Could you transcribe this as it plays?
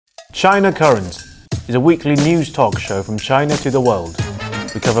China Current is a weekly news talk show from China to the world.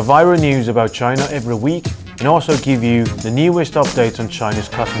 We cover viral news about China every week and also give you the newest updates on China's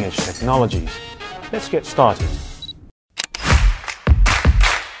cutting-edge technologies. Let's get started.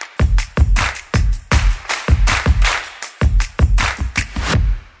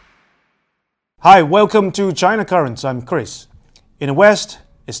 Hi, welcome to China Currents. I'm Chris. In the West,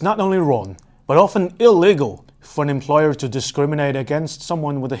 it's not only wrong, but often illegal for an employer to discriminate against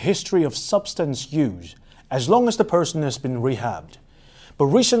someone with a history of substance use, as long as the person has been rehabbed. But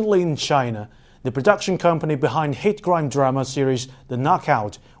recently in China, the production company behind hit crime drama series The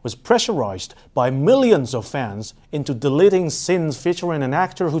Knockout was pressurized by millions of fans into deleting scenes featuring an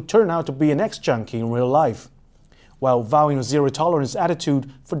actor who turned out to be an ex-junkie in real life, while vowing a zero-tolerance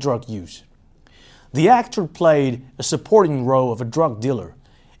attitude for drug use. The actor played a supporting role of a drug dealer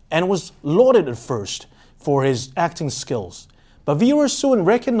and was lauded at first for his acting skills. But viewers soon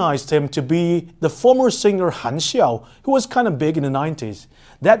recognized him to be the former singer Han Xiao, who was kind of big in the 90s.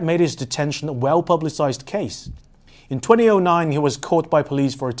 That made his detention a well-publicized case. In 2009, he was caught by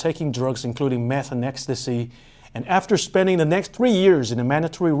police for taking drugs including meth and ecstasy, and after spending the next 3 years in a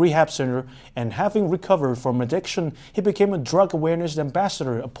mandatory rehab center and having recovered from addiction, he became a drug awareness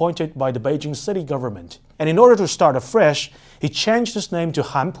ambassador appointed by the Beijing city government. And in order to start afresh, he changed his name to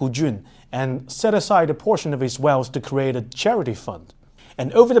Han Pujun and set aside a portion of his wealth to create a charity fund.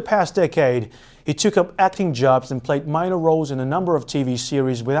 And over the past decade, he took up acting jobs and played minor roles in a number of TV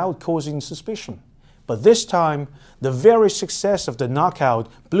series without causing suspicion. But this time, the very success of The Knockout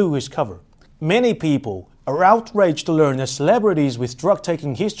blew his cover. Many people are outraged to learn that celebrities with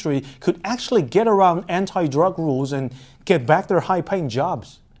drug-taking history could actually get around anti-drug rules and get back their high-paying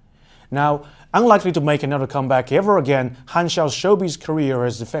jobs. Now, unlikely to make another comeback ever again, Han Xiao's showbiz career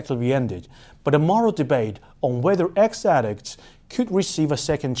has effectively ended, but a moral debate on whether ex-addicts could receive a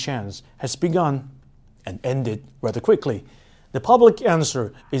second chance has begun and ended rather quickly. The public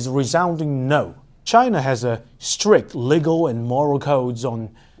answer is a resounding no. China has a strict legal and moral codes on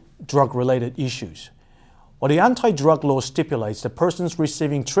drug-related issues. While the anti-drug law stipulates that persons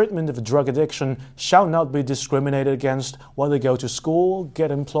receiving treatment of drug addiction shall not be discriminated against while they go to school,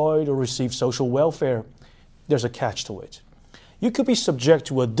 get employed, or receive social welfare, there's a catch to it. You could be subject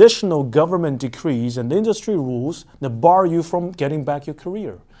to additional government decrees and industry rules that bar you from getting back your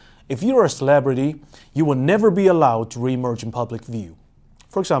career. If you're a celebrity, you will never be allowed to re-emerge in public view.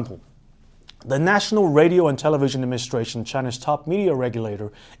 For example, the National Radio and Television Administration, China's top media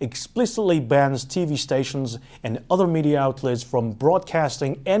regulator, explicitly bans TV stations and other media outlets from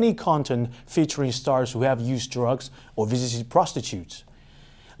broadcasting any content featuring stars who have used drugs or visited prostitutes.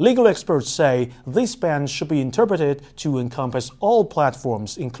 Legal experts say this ban should be interpreted to encompass all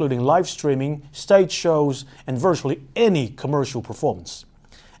platforms, including live streaming, stage shows, and virtually any commercial performance.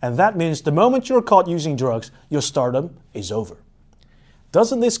 And that means the moment you're caught using drugs, your stardom is over.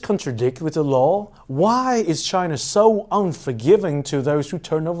 Doesn't this contradict with the law? Why is China so unforgiving to those who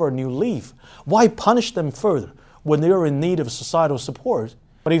turn over a new leaf? Why punish them further when they are in need of societal support?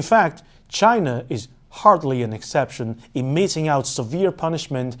 But in fact, China is hardly an exception in meting out severe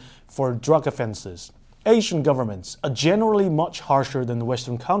punishment for drug offenses. Asian governments are generally much harsher than the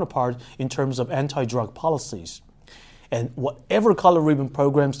Western counterpart in terms of anti-drug policies. And whatever color ribbon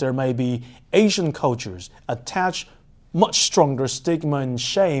programs there may be, Asian cultures attach much stronger stigma and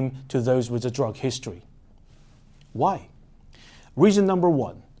shame to those with a drug history. Why? Reason number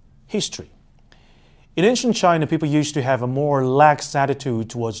one, history. In ancient China, people used to have a more lax attitude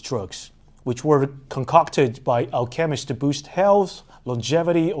towards drugs, which were concocted by alchemists to boost health,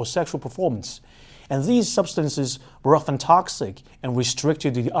 longevity, or sexual performance. And these substances were often toxic and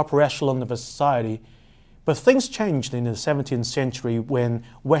restricted to the upper echelon of a society. But things changed in the 17th century when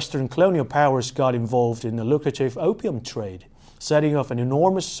Western colonial powers got involved in the lucrative opium trade, setting off an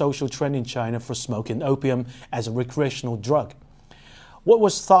enormous social trend in China for smoking opium as a recreational drug. What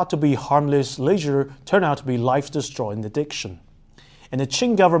was thought to be harmless leisure turned out to be life-destroying addiction. And the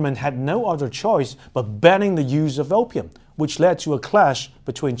Qing government had no other choice but banning the use of opium, which led to a clash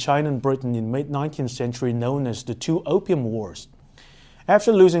between China and Britain in the mid-19th century known as the Two Opium Wars.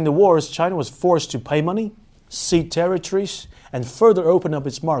 After losing the wars, China was forced to pay money, cede territories, and further open up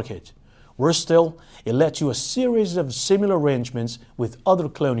its market. Worse still, it led to a series of similar arrangements with other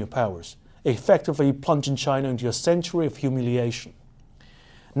colonial powers, effectively plunging China into a century of humiliation.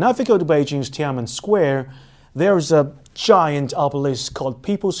 Now if you go to Beijing's Tiananmen Square, there's a giant obelisk called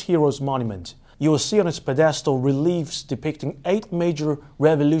People's Heroes Monument. You will see on its pedestal reliefs depicting 8 major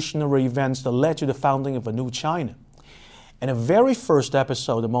revolutionary events that led to the founding of a new China. And the very first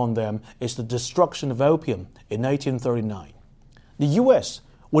episode among them is the destruction of opium in 1839. The US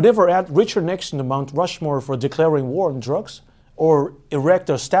would ever add Richard Nixon to Mount Rushmore for declaring war on drugs, or erect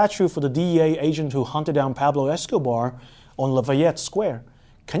a statue for the DEA agent who hunted down Pablo Escobar on Lafayette Square.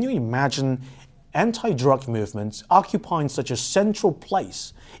 Can you imagine anti-drug movements occupying such a central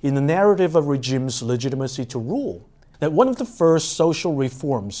place in the narrative of regime's legitimacy to rule, that one of the first social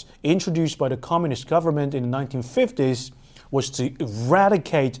reforms introduced by the communist government in the 1950s was to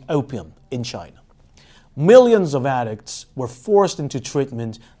eradicate opium in China? Millions of addicts were forced into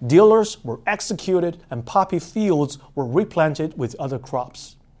treatment, dealers were executed, and poppy fields were replanted with other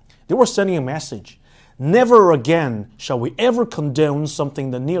crops. They were sending a message: never again shall we ever condone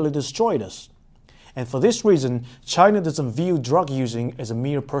something that nearly destroyed us. And for this reason, China doesn't view drug using as a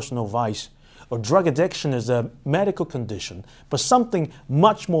mere personal vice, or drug addiction as a medical condition, but something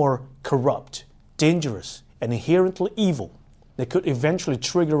much more corrupt, dangerous, and inherently evil that could eventually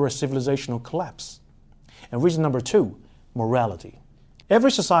trigger a civilizational collapse. And reason number 2, morality.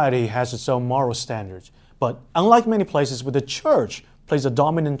 Every society has its own moral standards, but unlike many places where the church plays a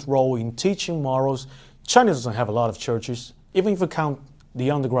dominant role in teaching morals, China doesn't have a lot of churches, even if you count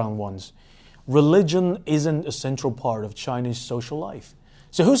the underground ones. Religion isn't a central part of Chinese social life.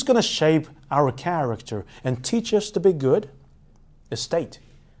 So who's going to shape our character and teach us to be good? The state.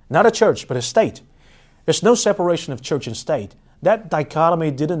 Not a church, but a state. There's no separation of church and state. That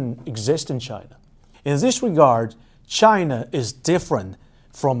dichotomy didn't exist in China. In this regard, China is different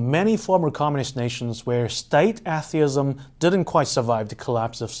from many former communist nations where state atheism didn't quite survive the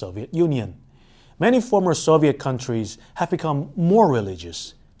collapse of Soviet Union. Many former Soviet countries have become more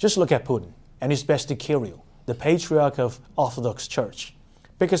religious. Just look at Putin and his bestie Kirill, the patriarch of Orthodox Church.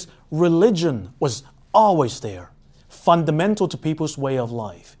 Because religion was always there, fundamental to people's way of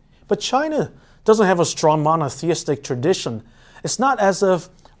life. But China doesn't have a strong monotheistic tradition. It's not as if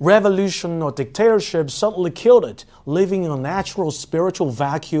revolution or dictatorship suddenly killed it, leaving a natural spiritual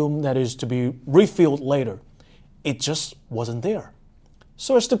vacuum that is to be refilled later. It just wasn't there.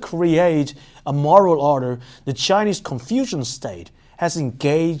 So as to create a moral order, the Chinese Confucian state has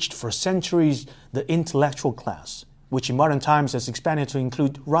engaged for centuries the intellectual class, which in modern times has expanded to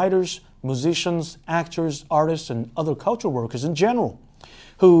include writers, musicians, actors, artists, and other cultural workers in general,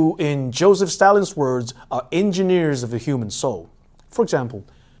 who, in Joseph Stalin's words, are engineers of the human soul. For example,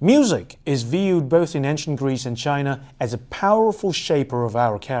 music is viewed both in ancient Greece and China as a powerful shaper of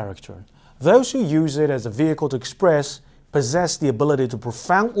our character. Those who use it as a vehicle to express possess the ability to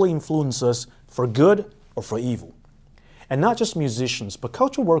profoundly influence us for good or for evil. And not just musicians, but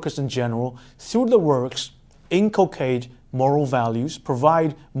cultural workers in general, through their works, inculcate moral values,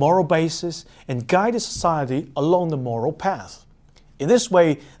 provide moral basis, and guide a society along the moral path. In this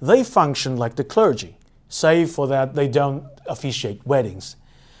way, they function like the clergy, save for that they don't officiate weddings.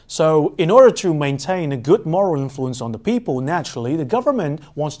 So, in order to maintain a good moral influence on the people, naturally, the government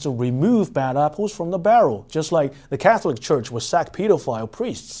wants to remove bad apples from the barrel, just like the Catholic Church would sack pedophile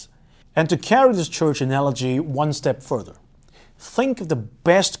priests. And to carry this church analogy one step further, think of the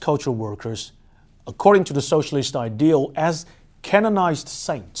best cultural workers, according to the socialist ideal, as canonized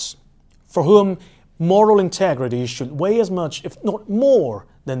saints, for whom moral integrity should weigh as much, if not more,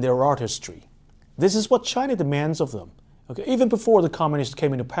 than their artistry. This is what China demands of them. Even before the communists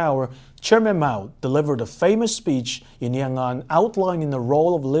came into power, Chairman Mao delivered a famous speech in Yan'an outlining the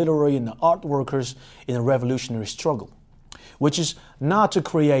role of literary and art workers in the revolutionary struggle, which is not to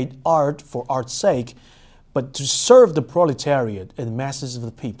create art for art's sake, but to serve the proletariat and masses of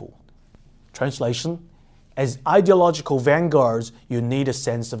the people. Translation: as ideological vanguards, you need a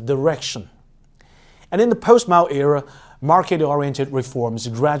sense of direction. And in the post-Mao era, market-oriented reforms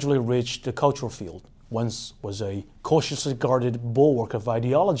gradually reached the cultural field. Once was a cautiously guarded bulwark of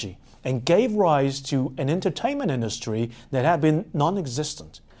ideology, and gave rise to an entertainment industry that had been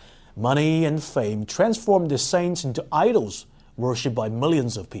non-existent. Money and fame transformed the saints into idols worshipped by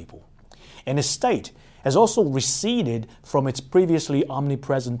millions of people. And the state has also receded from its previously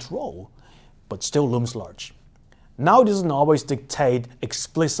omnipresent role, but still looms large. Now it doesn't always dictate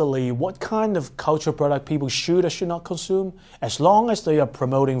explicitly what kind of cultural product people should or should not consume, as long as they are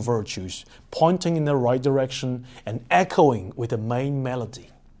promoting virtues, pointing in the right direction, and echoing with the main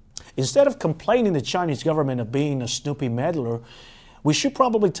melody. Instead of complaining the Chinese government of being a snoopy meddler, we should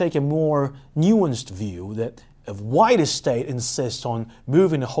probably take a more nuanced view that of why the state insists on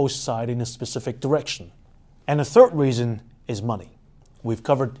moving the whole society in a specific direction. And the third reason is money. We've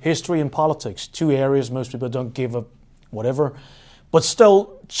covered history and politics, two areas most people don't give a whatever. But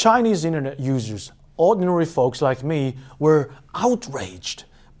still, Chinese internet users, ordinary folks like me, were outraged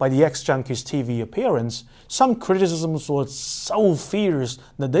by the ex-junkies' TV appearance. Some criticisms were so fierce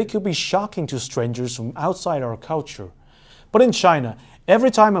that they could be shocking to strangers from outside our culture. But in China, Every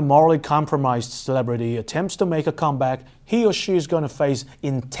time a morally compromised celebrity attempts to make a comeback, he or she is going to face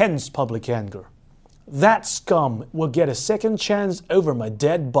intense public anger. That scum will get a second chance over my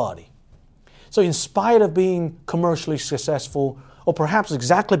dead body. So in spite of being commercially successful, or perhaps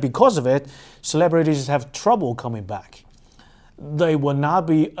exactly because of it, celebrities have trouble coming back. They will not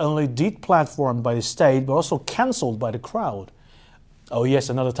be only deplatformed by the state, but also cancelled by the crowd. Oh yes,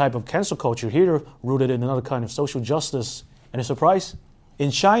 another type of cancel culture here, rooted in another kind of social justice. Any surprise? In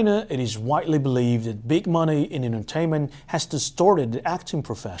China, it is widely believed that big money in entertainment has distorted the acting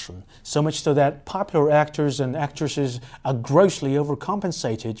profession, so much so that popular actors and actresses are grossly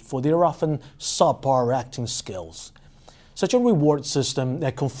overcompensated for their often subpar acting skills. Such a reward system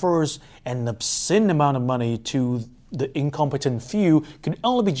that confers an obscene amount of money to the incompetent few could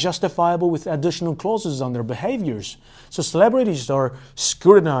only be justifiable with additional clauses on their behaviors. So celebrities are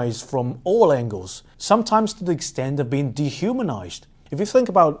scrutinized from all angles, sometimes to the extent of being dehumanized. If you think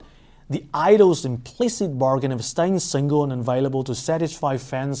about the idol's implicit bargain of staying single and available to satisfy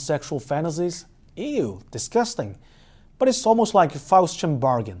fans' sexual fantasies, ew, disgusting. But it's almost like a Faustian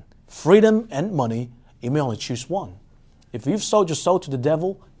bargain. Freedom and money, you may only choose one. If you've sold your soul to the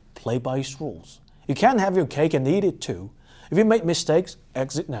devil, play by his rules. You can't have your cake and eat it too. If you make mistakes,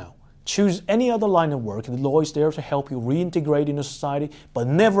 exit now. Choose any other line of work. The law is there to help you reintegrate into society, but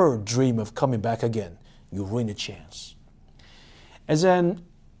never dream of coming back again. You ruin a chance. As an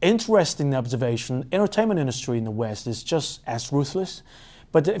interesting observation, entertainment industry in the West is just as ruthless,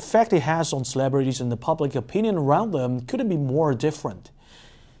 but the effect it has on celebrities and the public opinion around them couldn't be more different.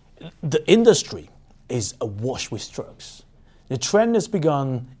 The industry is awash with drugs. The trend has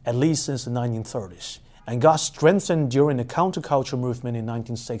begun at least since the 1930s and got strengthened during the counterculture movement in the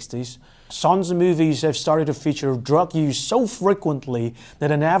 1960s. Songs and movies have started to feature drug use so frequently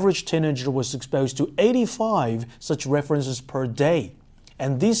that an average teenager was exposed to 85 such references per day.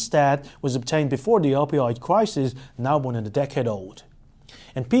 And this stat was obtained before the opioid crisis, now more than a decade old.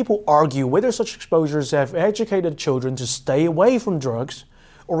 And people argue whether such exposures have educated children to stay away from drugs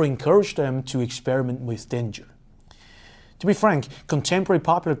or encouraged them to experiment with danger. To be frank, contemporary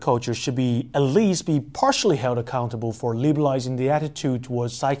popular culture should at least be partially held accountable for liberalizing the attitude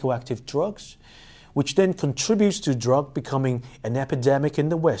towards psychoactive drugs, which then contributes to drug becoming an epidemic in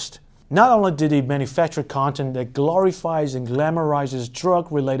the West. Not only did it manufacture content that glorifies and glamorizes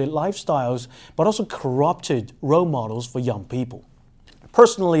drug-related lifestyles, but also corrupted role models for young people.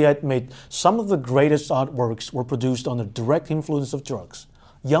 Personally, I admit some of the greatest artworks were produced under direct influence of drugs.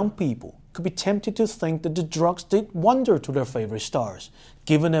 Young people could be tempted to think that the drugs did wonder to their favorite stars,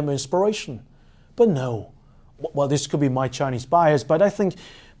 giving them inspiration. But no. Well, this could be my Chinese bias, but I think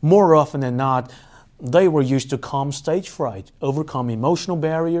more often than not, they were used to calm stage fright, overcome emotional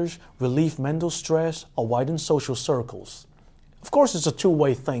barriers, relieve mental stress, or widen social circles. Of course, it's a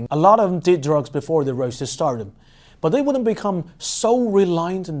two-way thing. A lot of them did drugs before they rose to stardom, but they wouldn't become so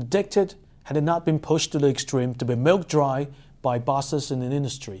reliant and addicted had it not been pushed to the extreme to be milked dry by bosses in an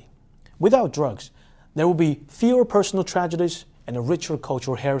industry. Without drugs, there will be fewer personal tragedies and a richer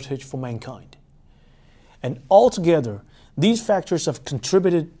cultural heritage for mankind. And altogether, these factors have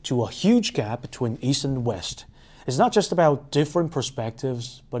contributed to a huge gap between East and West. It's not just about different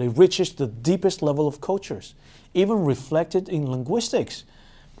perspectives, but it reaches the deepest level of cultures, even reflected in linguistics.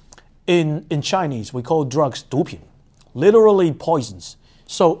 In Chinese, we call drugs 毒品, literally poisons.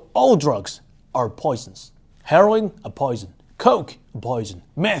 So all drugs are poisons. Heroin, a poison. Coke, a poison.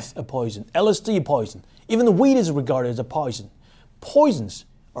 Meth, a poison. LSD, a poison. Even the weed is regarded as a poison. Poisons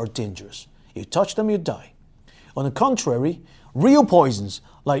are dangerous. You touch them, you die. On the contrary, real poisons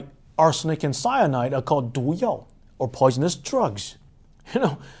like arsenic and cyanide are called 毒药, or poisonous drugs.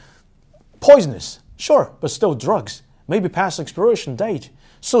 Poisonous, sure, but still drugs. Maybe past expiration date.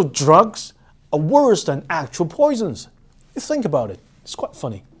 So drugs are worse than actual poisons. You think about it. It's quite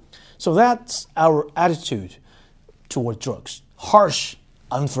funny. So that's our attitude toward drugs. Harsh,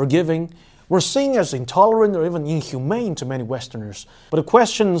 unforgiving. We're seen as intolerant or even inhumane to many Westerners. But the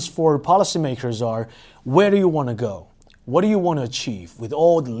questions for policymakers are, where do you want to go? What do you want to achieve with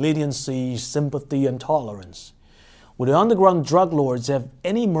all the leniency, sympathy, and tolerance? Would the underground drug lords have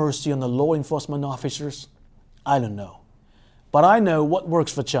any mercy on the law enforcement officers? I don't know. But I know what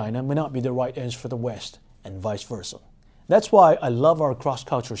works for China may not be the right answer for the West, and vice versa. That's why I love our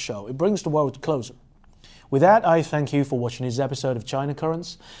cross-culture show. It brings the world closer. With that, I thank you for watching this episode of China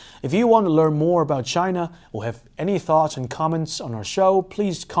Currents. If you want to learn more about China or have any thoughts and comments on our show,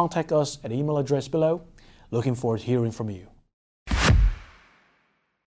 please contact us at the email address below. Looking forward to hearing from you.